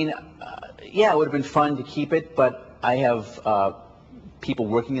 yeah, it would have been fun to keep it, but I have people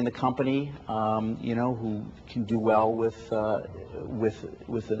working in the company, who can do well with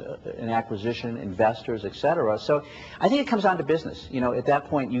an acquisition, investors, et cetera. So I think it comes down to business. At that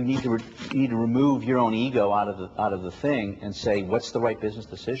point, you need to remove your own ego out of the thing and say, what's the right business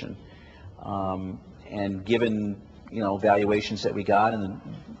decision? And given valuations that we got and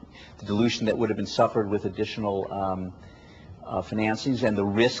the dilution that would have been suffered with additional financings and the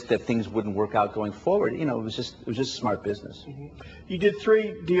risk that things wouldn't work out going forward, it was just smart business. Mm-hmm. You did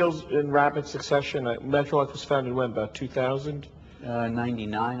 3 deals in rapid succession. Metrolife was founded when, about 2000?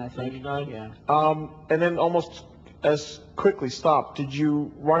 99, I think. 99? Yeah. And then almost as quickly stopped. Did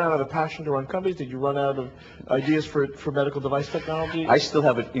you run out of the passion to run companies? Did you run out of ideas for medical device technology? I still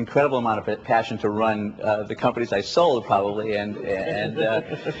have an incredible amount of passion to run the companies I sold, probably, and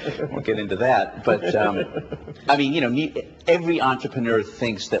won't get into that. But every entrepreneur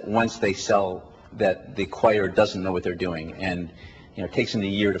thinks that once they sell, that the acquirer doesn't know what they're doing, and it takes them a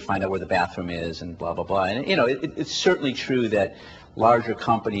year to find out where the bathroom is, and blah blah blah. And it's certainly true that larger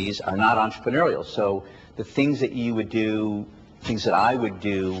companies are not entrepreneurial. So the things that you would do, things that I would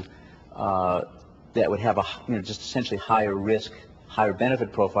do, that would have a just essentially higher risk, higher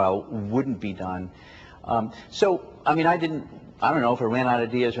benefit profile wouldn't be done. So I don't know if I ran out of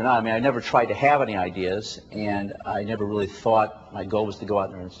ideas or not. I never tried to have any ideas, and I never really thought my goal was to go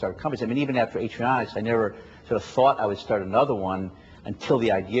out there and start companies. Even after Atrionics, I never sort of thought I would start another one until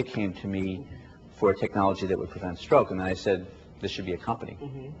the idea came to me for a technology that would prevent stroke, and then I said, this should be a company.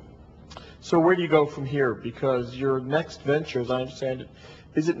 Mm-hmm. So where do you go from here? Because your next venture, as I understand it,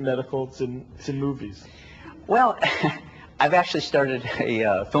 isn't medical, it's in movies. Well, I've actually started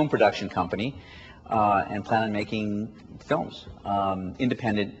a film production company and plan on making films,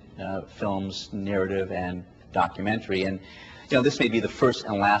 independent films, narrative and documentary. And this may be the first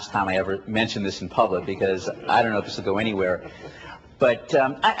and last time I ever mention this in public, because I don't know if this will go anywhere. But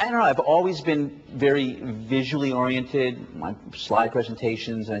I don't know, I've always been very visually oriented. My slide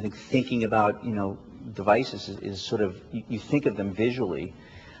presentations, and I think thinking about, devices is sort of, you think of them visually.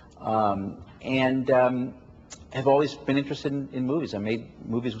 And have always been interested in movies. I made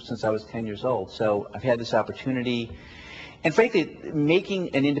movies since I was 10 years old. So I've had this opportunity. And frankly,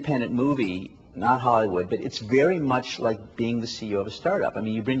 making an independent movie, not Hollywood, but it's very much like being the CEO of a startup.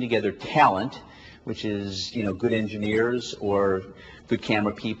 You bring together talent, which is, good engineers or good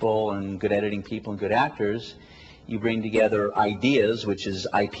camera people and good editing people and good actors. You bring together ideas, which is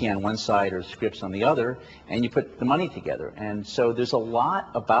IP on one side or scripts on the other, and you put the money together. And so there's a lot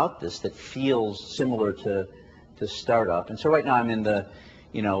about this that feels similar to startup. And so right now I'm in the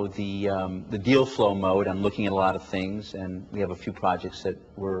deal flow mode. I'm looking at a lot of things, and we have a few projects that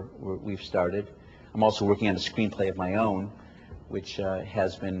we've started. I'm also working on a screenplay of my own, which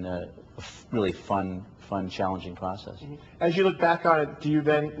has been a really fun, challenging process. Mm-hmm. As you look back on it, do you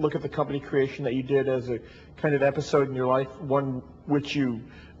then look at the company creation that you did as a kind of episode in your life, one which you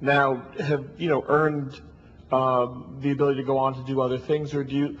now have, earned the ability to go on to do other things, or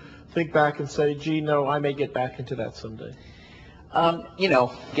do you think back and say, gee, no, I may get back into that someday?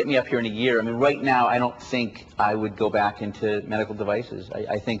 Get me up here in a year. Right now, I don't think I would go back into medical devices.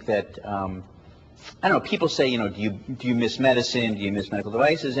 I think that, I don't know, people say, do you miss medicine? Do you miss medical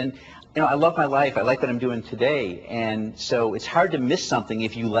devices? And, I love my life. I like what I'm doing today. And so it's hard to miss something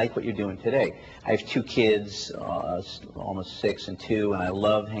if you like what you're doing today. I have 2 kids, almost 6 and 2, and I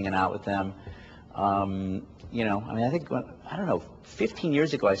love hanging out with them. I think, 15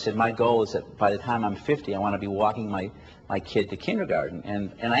 years ago, I said my goal is that by the time I'm 50, I want to be walking my kid to kindergarten,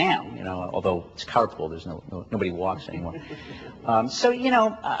 and I am, although it's carpool, there's nobody walks anymore.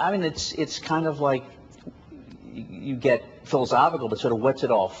 It's kind of like you get philosophical, but sort of what's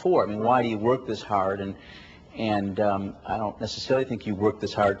it all for? Why do you work this hard? And I don't necessarily think you work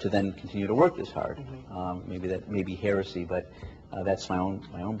this hard to then continue to work this hard. Mm-hmm. Maybe that may be heresy, but that's my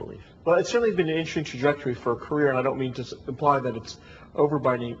own belief. Well, it's certainly been an interesting trajectory for a career, and I don't mean to imply that it's over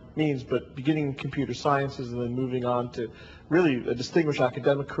by any means, but beginning in computer sciences and then moving on to really a distinguished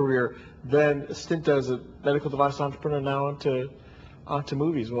academic career, then a stint as a medical device entrepreneur, now into on to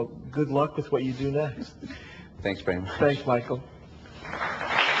movies. Well, good luck with what you do next. Thanks very much. Thanks, Michael.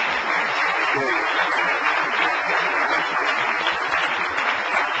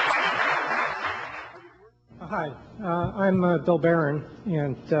 Hi, I'm Bill Barron,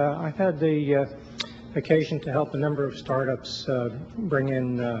 and I've had the occasion to help a number of startups bring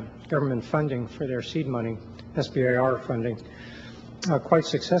in government funding for their seed money, SBIR funding, quite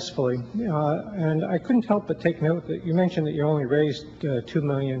successfully. And I couldn't help but take note that you mentioned that you only raised $2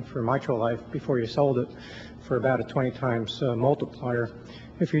 million for MitroLife before you sold it for about a 20 times multiplier.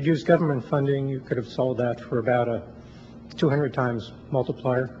 If you'd used government funding, you could have sold that for about a 200 times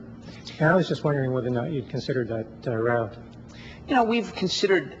multiplier. And I was just wondering whether or not you'd considered that route. You know, we've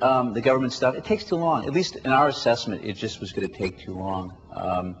considered the government stuff. It takes too long. At least in our assessment, it just was going to take too long.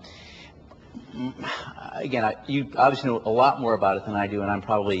 Again, you obviously know a lot more about it than I do, and I'm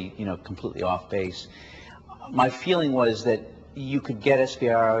probably, you know, completely off base. My feeling was that you could get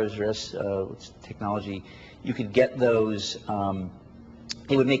SBIRs or technology, you could get those.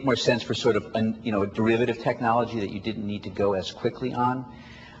 It would make more sense for sort of a derivative technology that you didn't need to go as quickly on.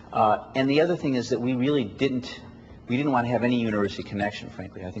 And the other thing is that we really didn't want to have any university connection,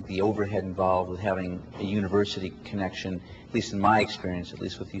 frankly. I think the overhead involved with having a university connection, at least in my experience, at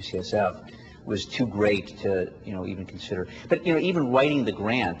least with UCSF, was too great to, even consider. But, even writing the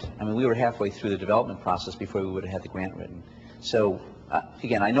grant, I mean, we were halfway through the development process before we would have had the grant written. So,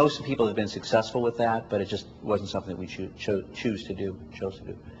 again, I know some people have been successful with that, but it just wasn't something that we chose to do.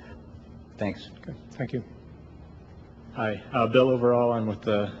 Thanks. Okay. Thank you. Hi, Bill Overall. I'm with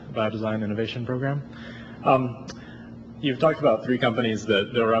the Biodesign Innovation Program. You've talked about 3 companies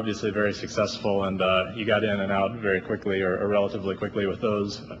that were obviously very successful, and you got in and out very quickly or relatively quickly with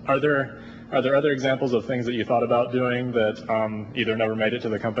those. Are there other examples of things that you thought about doing that either never made it to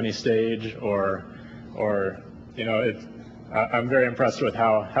the company stage or I'm very impressed with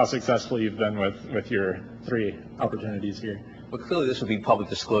how successful you've been with your 3 opportunities here. Well, clearly this would be public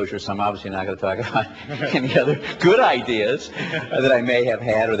disclosure, so I'm obviously not going to talk about any other good ideas that I may have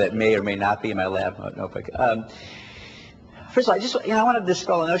had or that may or may not be in my lab notebook. First of all, I want to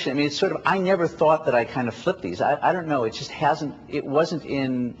dispel a notion. I mean, it's sort of, I never thought that I kind of flipped these. I don't know. It just it wasn't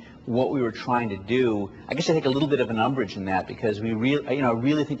in what we were trying to do. I guess I take a little bit of an umbrage in that because we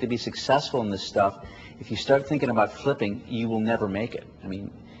really think to be successful in this stuff, if you start thinking about flipping, you will never make it. I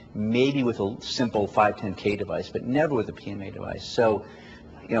mean, maybe with a simple 510K device, but never with a PMA device. So,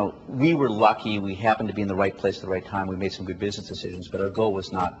 we were lucky. We happened to be in the right place at the right time. We made some good business decisions, but our goal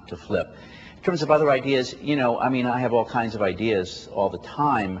was not to flip. In terms of other ideas, I have all kinds of ideas all the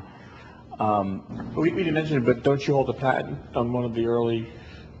time. We didn't mention it, but don't you hold a patent on one of the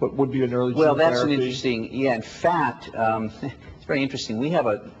what would be an early Well, gene that's therapy? an interesting, in fact, it's very interesting. We have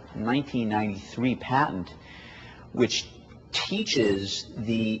a 1993 patent which teaches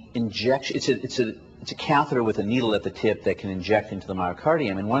the injection. It's a catheter with a needle at the tip that can inject into the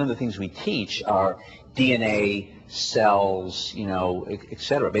myocardium, and one of the things we teach are DNA, cells, et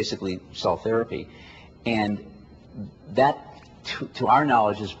cetera, basically cell therapy. And that, to our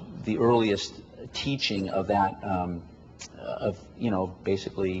knowledge, is the earliest teaching of that,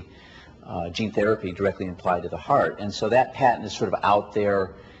 basically gene therapy directly applied to the heart. And so that patent is sort of out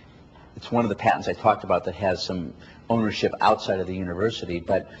there. It's one of the patents I talked about that has some ownership outside of the university.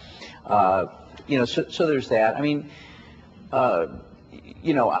 But, so there's that. I mean,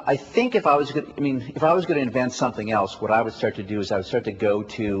 I think if I was going to invent something else, what I would start to do is I would start to go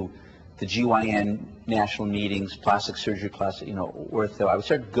to the GYN national meetings, plastic surgery, ortho. I would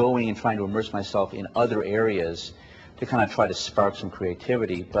start going and trying to immerse myself in other areas to kind of try to spark some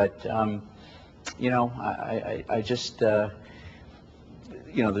creativity. But, I just, there's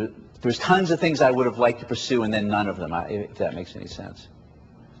tons of things I would have liked to pursue and then none of them, if that makes any sense.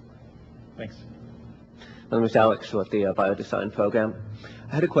 Thanks. My name is Alex with the Biodesign program.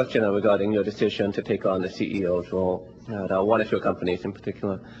 I had a question regarding your decision to take on the CEO's role at one of your companies in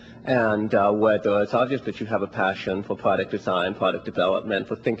particular, and whether it's obvious that you have a passion for product design, product development,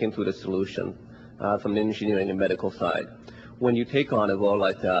 for thinking through the solution from the engineering and medical side. When you take on a role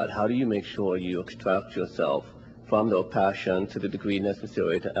like that, how do you make sure you extract yourself from the passion to the degree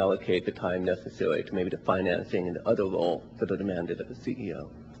necessary to allocate the time necessary to maybe the financing and the other roles that are demanded of a CEO?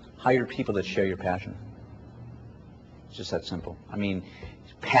 Hire people that share your passion. It's just that simple. I mean,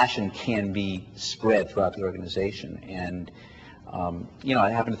 passion can be spread throughout the organization. And, I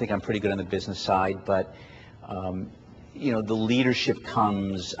happen to think I'm pretty good on the business side, but, the leadership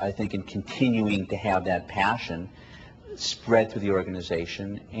comes, I think, in continuing to have that passion spread through the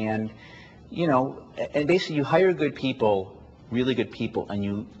organization. And, and basically you hire good people, really good people, and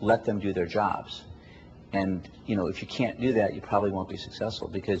you let them do their jobs. And, if you can't do that, you probably won't be successful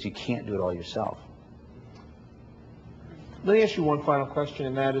because you can't do it all yourself. Let me ask you one final question,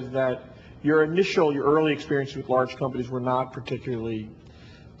 and that is that your early experiences with large companies were not particularly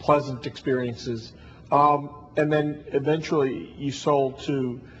pleasant experiences. And then eventually you sold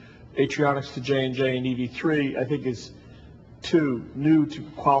to Atrionics to J&J and EV3, I think is too new to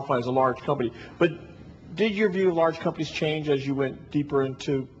qualify as a large company. But did your view of large companies change as you went deeper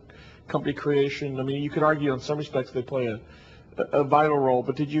into company creation? I mean, you could argue in some respects they play a vital role,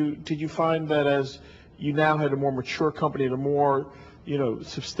 but did you find that as you now had a more mature company and a more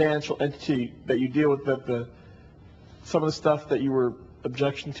substantial entity that you deal with, that some of the stuff that you were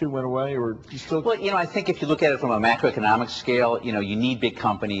objection to went away, or you still? Well, I think if you look at it from a macroeconomic scale, you need big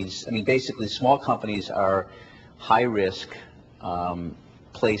companies. I mean, basically, small companies are high risk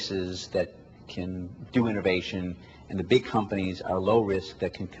places that can do innovation, and the big companies are low risk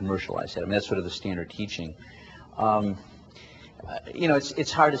that can commercialize it. I mean, that's sort of the standard teaching.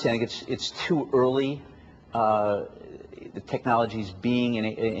 It's hard to say. I think it's too early. The technologies being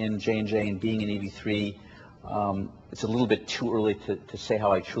in J&J and being in EV3, it's a little bit too early to say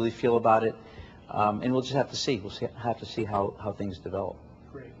how I truly feel about it. And we'll just have to see. We'll have to see how things develop.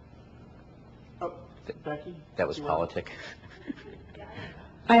 Great. Oh, Becky? That was politic.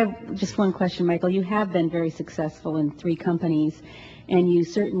 I have just one question, Michael. You have been very successful in 3 companies, and you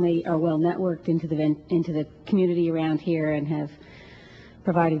certainly are well networked into the community around here and have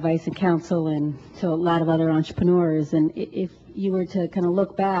provided advice and counsel and to a lot of other entrepreneurs. And if you were to kind of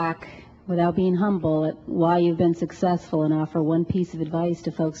look back without being humble at why you've been successful and offer one piece of advice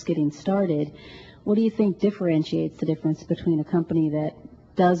to folks getting started, what do you think differentiates the difference between a company that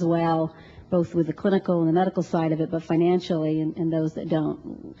does well both with the clinical and the medical side of it, but financially, and those that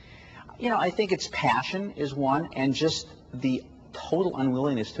don't? I think it's passion is one, and just the total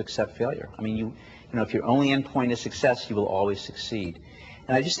unwillingness to accept failure. I mean, if your only endpoint is success, you will always succeed.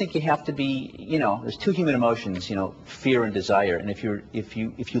 And I just think you have to be, there's 2 human emotions, fear and desire. And if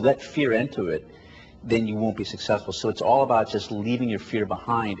you let fear into it, then you won't be successful. So it's all about just leaving your fear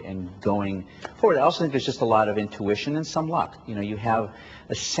behind and going forward. I also think there's just a lot of intuition and some luck. You have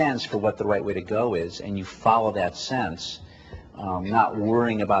a sense for what the right way to go is, and you follow that sense, not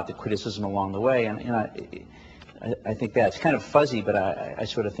worrying about the criticism along the way. And I think that's kind of fuzzy, but I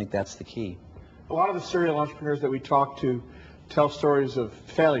sort of think that's the key. A lot of the serial entrepreneurs that we talk to tell stories of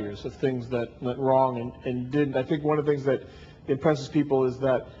failures, of things that went wrong and didn't. I think one of the things that impresses people is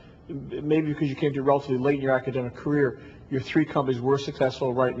that maybe because you came to relatively late in your academic career, your 3 companies were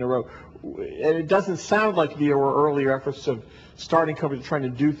successful right in a row. And it doesn't sound like there were earlier efforts of starting companies trying to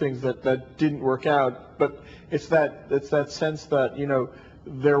do things that didn't work out, but it's that sense that,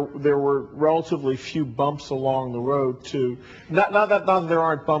 there were relatively few bumps along the road to, not that there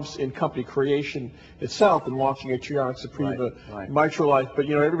aren't bumps in company creation itself and launching Atrionics, Apriva, Mitrolife, but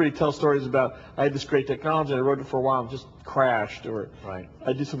everybody tells stories about, I had this great technology and I rode it for a while and it just crashed, or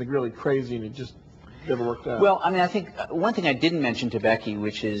I did something really crazy and it just never worked out. Well, I mean, I think one thing I didn't mention to Becky,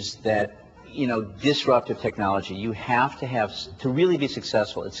 which is that, disruptive technology, you have to really be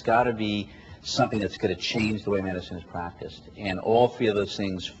successful, it's got to be something that's going to change the way medicine is practiced. And all 3 of those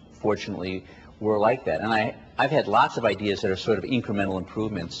things, fortunately, were like that. And I've had lots of ideas that are sort of incremental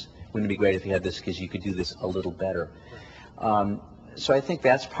improvements. Wouldn't it be great if you had this because you could do this a little better? So I think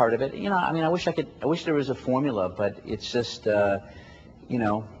that's part of it. I mean, I wish there was a formula, but it's just,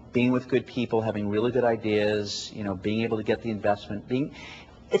 being with good people, having really good ideas, being able to get the investment.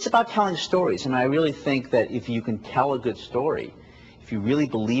 It's about telling stories. And I really think that if you can tell a good story, if you really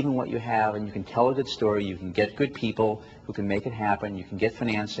believe in what you have and you can tell a good story, you can get good people who can make it happen, you can get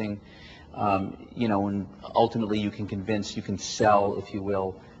financing, and ultimately you can sell, if you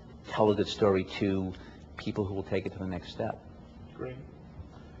will, tell a good story to people who will take it to the next step. Great.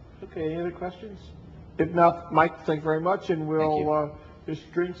 Okay, any other questions? If not, Mike, thank you very much, and we'll, there's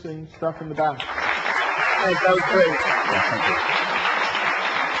drinks and stuff in the back. Thanks, that was great. Yeah,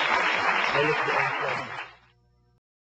 thank you.